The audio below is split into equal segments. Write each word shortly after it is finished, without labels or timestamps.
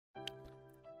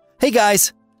Hey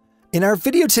guys! In our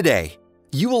video today,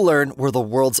 you will learn where the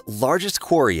world's largest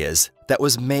quarry is that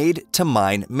was made to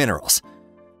mine minerals.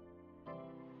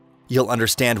 You'll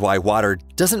understand why water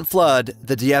doesn't flood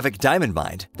the Diavik Diamond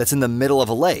Mine that's in the middle of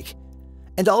a lake,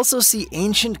 and also see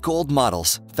ancient gold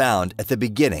models found at the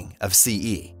beginning of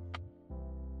CE.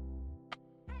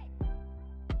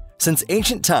 Since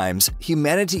ancient times,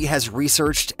 humanity has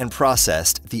researched and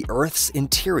processed the Earth's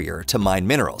interior to mine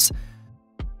minerals.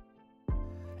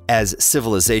 As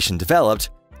civilization developed,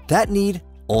 that need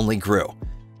only grew.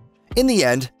 In the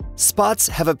end, spots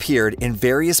have appeared in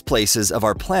various places of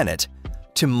our planet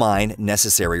to mine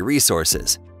necessary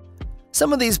resources.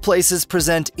 Some of these places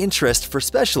present interest for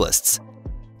specialists,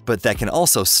 but that can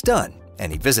also stun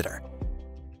any visitor.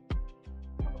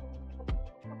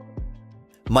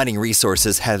 Mining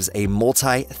resources has a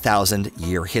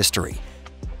multi-thousand-year history.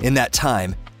 In that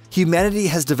time, humanity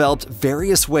has developed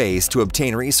various ways to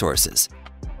obtain resources.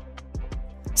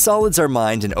 Solids are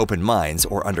mined in open mines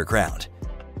or underground.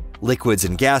 Liquids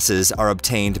and gases are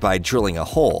obtained by drilling a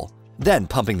hole, then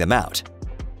pumping them out.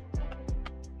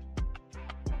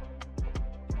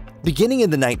 Beginning in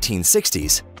the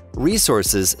 1960s,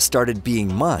 resources started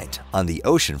being mined on the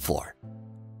ocean floor.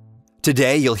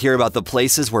 Today, you'll hear about the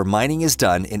places where mining is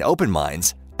done in open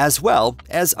mines as well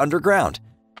as underground.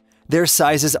 Their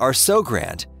sizes are so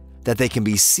grand that they can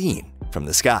be seen from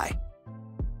the sky.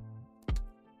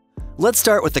 Let's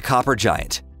start with the copper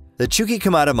giant. The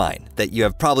Chuquicamata mine that you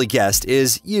have probably guessed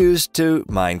is used to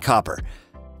mine copper.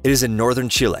 It is in northern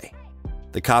Chile.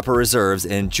 The copper reserves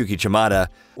in Chuquicamata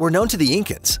were known to the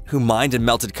Incans, who mined and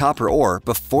melted copper ore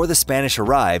before the Spanish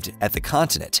arrived at the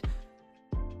continent.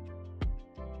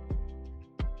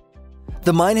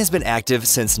 The mine has been active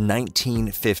since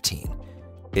 1915.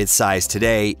 Its size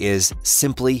today is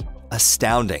simply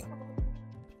astounding.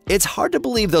 It's hard to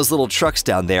believe those little trucks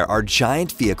down there are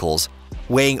giant vehicles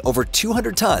weighing over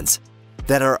 200 tons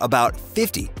that are about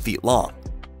 50 feet long.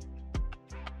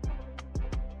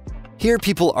 Here,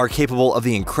 people are capable of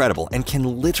the incredible and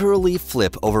can literally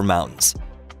flip over mountains.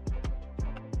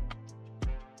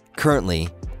 Currently,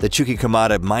 the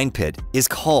Chuquicamata mine pit is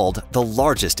called the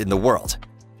largest in the world.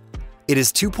 It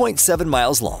is 2.7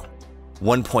 miles long,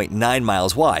 1.9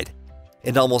 miles wide,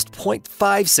 and almost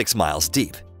 0.56 miles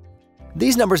deep.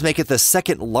 These numbers make it the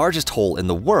second largest hole in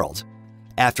the world,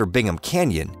 after Bingham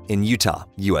Canyon in Utah,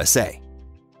 USA.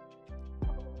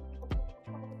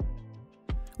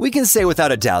 We can say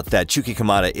without a doubt that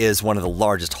Chuquicamata is one of the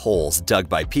largest holes dug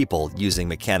by people using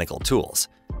mechanical tools.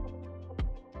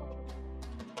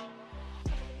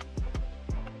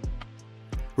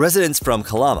 Residents from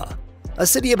Calama, a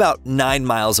city about 9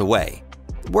 miles away,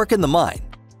 work in the mine,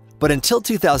 but until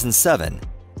 2007,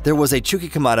 there was a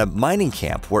Chuquicamata mining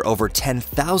camp where over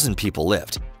 10,000 people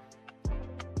lived.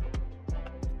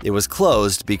 It was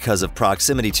closed because of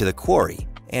proximity to the quarry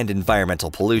and environmental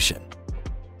pollution.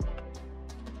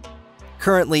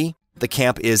 Currently, the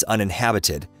camp is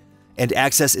uninhabited, and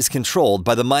access is controlled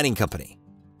by the mining company.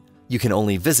 You can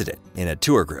only visit it in a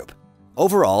tour group.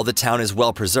 Overall, the town is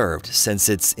well preserved since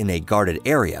it's in a guarded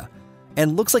area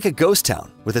and looks like a ghost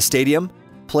town with a stadium,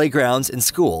 playgrounds and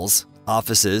schools,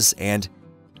 offices, and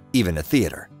even a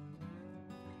theater.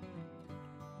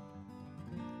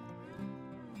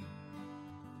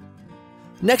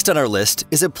 Next on our list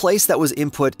is a place that was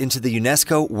input into the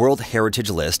UNESCO World Heritage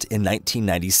List in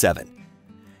 1997.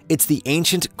 It's the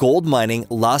ancient gold mining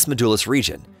Las Medulas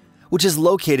region, which is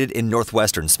located in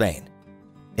northwestern Spain.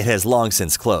 It has long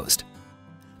since closed.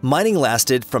 Mining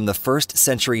lasted from the 1st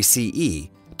century CE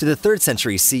to the 3rd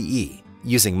century CE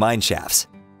using mine shafts.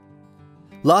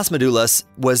 Las Medulas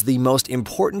was the most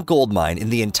important gold mine in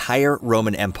the entire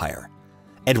Roman Empire,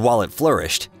 and while it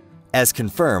flourished, as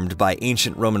confirmed by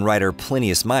ancient Roman writer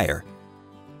Plinius Meyer,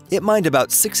 it mined about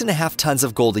 6.5 tons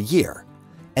of gold a year,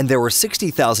 and there were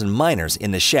 60,000 miners in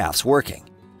the shafts working.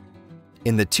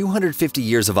 In the 250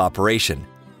 years of operation,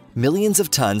 millions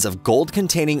of tons of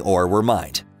gold-containing ore were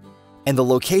mined, and the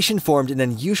location formed an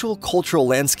unusual cultural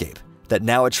landscape that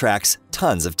now attracts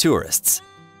tons of tourists.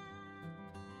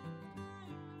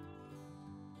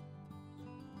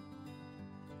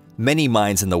 Many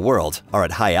mines in the world are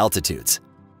at high altitudes.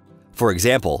 For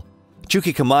example,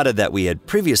 Chuquicamata that we had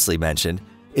previously mentioned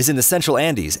is in the central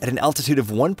Andes at an altitude of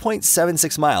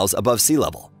 1.76 miles above sea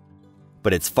level.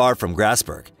 But it's far from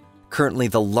Grasberg, currently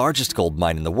the largest gold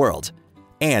mine in the world,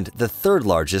 and the 3rd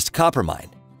largest copper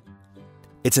mine.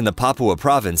 It's in the Papua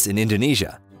province in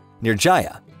Indonesia, near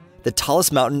Jaya, the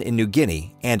tallest mountain in New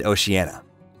Guinea and Oceania.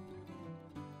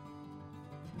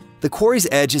 The quarry's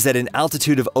edge is at an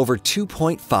altitude of over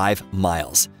 2.5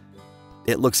 miles.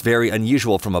 It looks very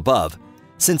unusual from above,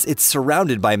 since it's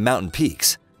surrounded by mountain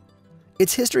peaks.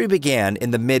 Its history began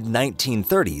in the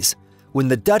mid-1930s when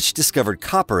the Dutch discovered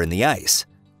copper in the ice.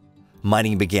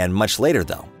 Mining began much later,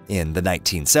 though, in the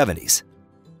 1970s.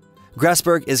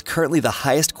 Grasberg is currently the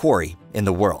highest quarry in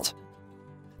the world.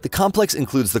 The complex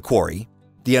includes the quarry,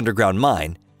 the underground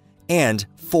mine, and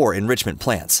 4 enrichment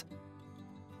plants.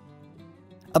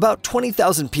 About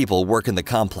 20,000 people work in the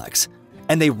complex,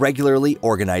 and they regularly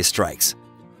organize strikes.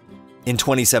 In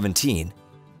 2017,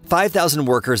 5,000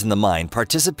 workers in the mine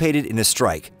participated in a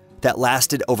strike that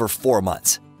lasted over 4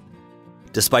 months.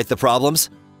 Despite the problems,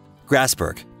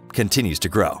 Grasberg continues to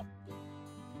grow.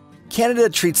 Canada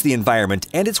treats the environment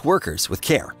and its workers with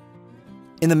care.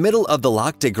 In the middle of the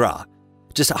Lac des Gras,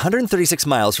 just 136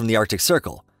 miles from the Arctic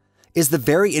Circle, is the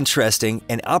very interesting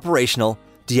and operational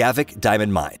Diavik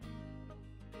Diamond Mine.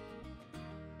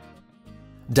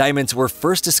 Diamonds were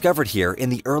first discovered here in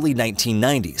the early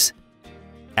 1990s.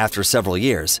 After several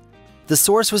years, the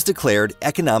source was declared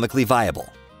economically viable.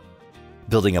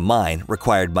 Building a mine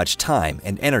required much time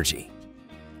and energy.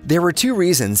 There were 2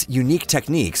 reasons unique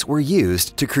techniques were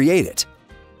used to create it.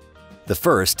 The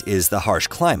first is the harsh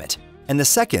climate, and the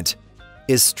second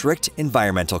is strict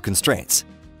environmental constraints.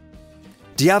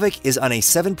 Diavik is on a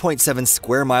 7.7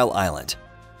 square mile island,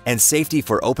 and safety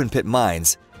for open-pit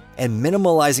mines and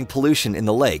minimalizing pollution in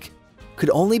the lake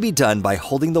could only be done by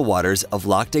holding the waters of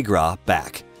Lac des Gras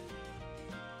back.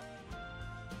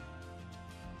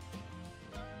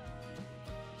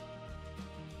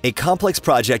 A complex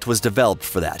project was developed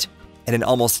for that, and an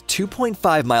almost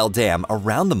 2.5-mile dam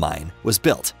around the mine was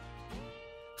built.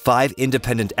 5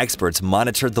 independent experts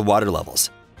monitored the water levels.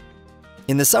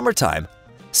 In the summertime,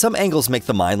 some angles make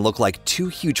the mine look like 2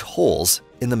 huge holes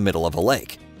in the middle of a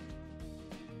lake.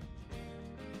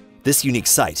 This unique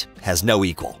site has no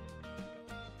equal.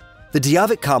 The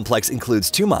Diavik complex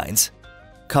includes 2 mines,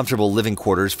 comfortable living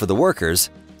quarters for the workers,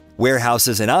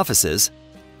 warehouses and offices,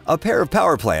 a pair of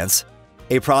power plants,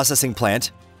 a processing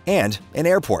plant, and an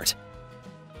airport.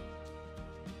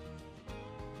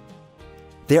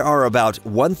 There are about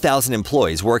 1,000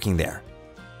 employees working there.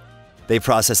 They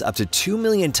process up to 2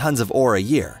 million tons of ore a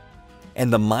year,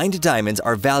 and the mined diamonds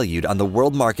are valued on the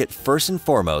world market first and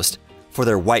foremost for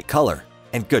their white color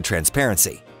and good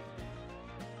transparency.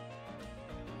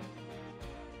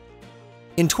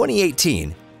 In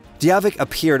 2018, Diavik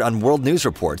appeared on world news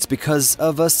reports because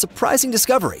of a surprising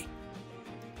discovery.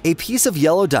 A piece of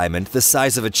yellow diamond the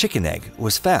size of a chicken egg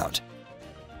was found.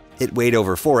 It weighed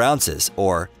over 4 ounces,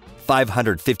 or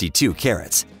 552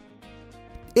 carats.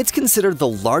 It's considered the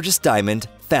largest diamond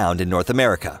found in North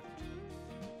America.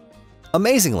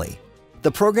 Amazingly,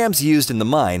 the programs used in the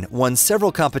mine won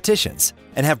several competitions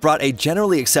and have brought a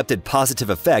generally accepted positive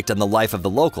effect on the life of the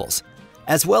locals,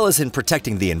 as well as in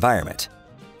protecting the environment.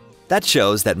 That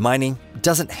shows that mining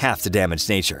doesn't have to damage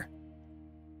nature.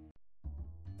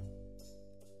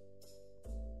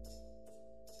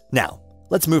 Now,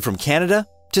 let's move from Canada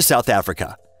to South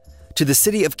Africa, to the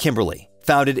city of Kimberley,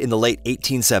 founded in the late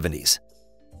 1870s.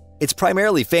 It's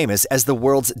primarily famous as the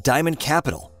world's diamond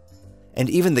capital, and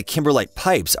even the kimberlite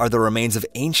pipes are the remains of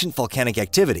ancient volcanic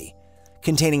activity,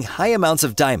 containing high amounts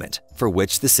of diamond, for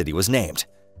which the city was named.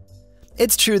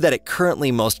 It's true that it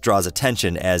currently most draws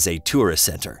attention as a tourist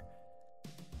center.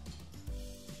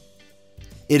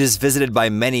 It is visited by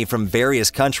many from various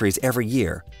countries every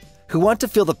year who want to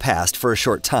feel the past for a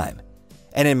short time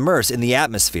and immerse in the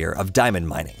atmosphere of diamond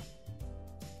mining.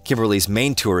 Kimberley's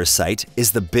main tourist site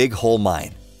is the Big Hole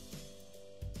Mine.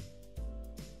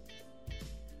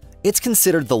 It's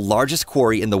considered the largest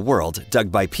quarry in the world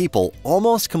dug by people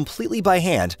almost completely by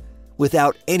hand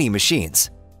without any machines.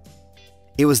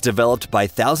 It was developed by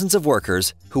thousands of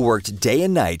workers who worked day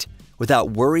and night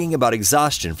without worrying about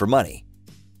exhaustion for money.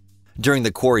 During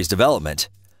the quarry's development,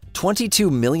 22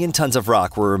 million tons of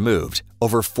rock were removed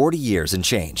over 40 years and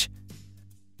change.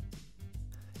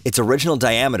 Its original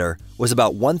diameter was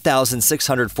about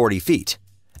 1,640 feet,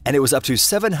 and it was up to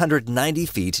 790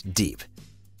 feet deep.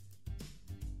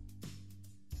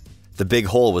 The Big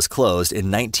Hole was closed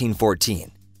in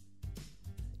 1914.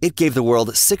 It gave the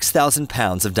world 6,000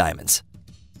 pounds of diamonds.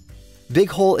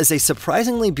 Big Hole is a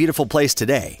surprisingly beautiful place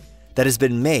today that has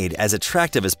been made as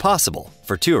attractive as possible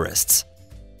for tourists.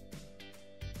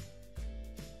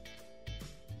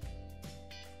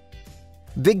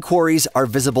 Big quarries are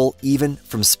visible even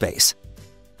from space.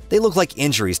 They look like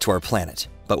injuries to our planet,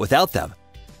 but without them,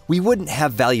 we wouldn't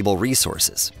have valuable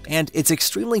resources, and it's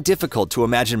extremely difficult to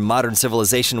imagine modern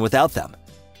civilization without them.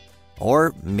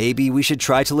 Or maybe we should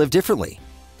try to live differently.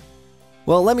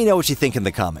 Well, let me know what you think in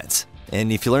the comments.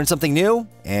 And if you learned something new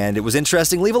and it was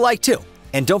interesting, leave a like too.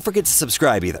 And don't forget to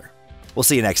subscribe either. We'll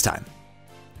see you next time.